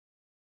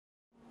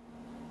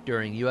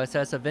During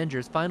USS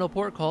Avenger's final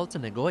port call to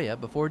Nagoya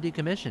before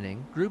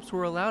decommissioning, groups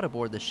were allowed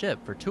aboard the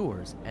ship for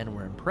tours and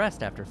were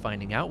impressed after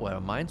finding out what a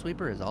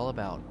minesweeper is all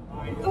about.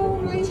 Oh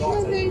my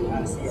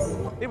goodness!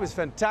 It was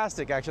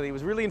fantastic, actually. It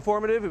was really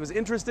informative, it was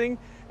interesting,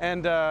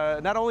 and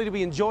not only did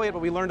we enjoy it, but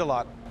we learned a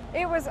lot.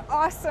 It was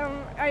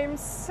awesome. I am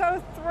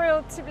so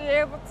thrilled to be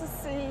able to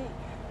see,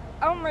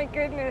 oh my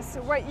goodness,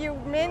 what you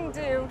men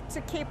do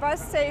to keep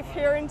us safe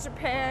here in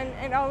Japan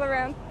and all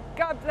around.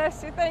 God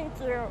bless you, thank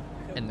you.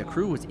 And the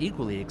crew was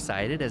equally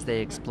excited as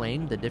they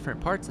explained the different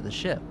parts of the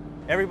ship.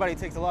 Everybody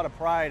takes a lot of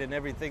pride in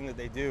everything that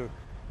they do,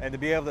 and to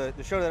be able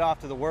to show that off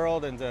to the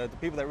world and to the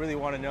people that really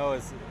want to know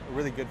is a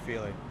really good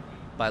feeling.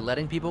 By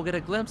letting people get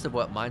a glimpse of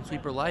what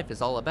minesweeper life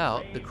is all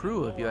about, the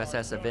crew of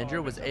USS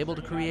Avenger was able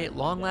to create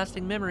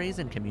long-lasting memories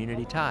and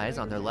community ties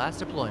on their last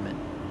deployment.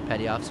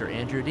 Petty Officer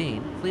Andrew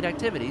Dean, Fleet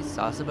Activities,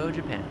 Sasebo,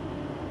 Japan.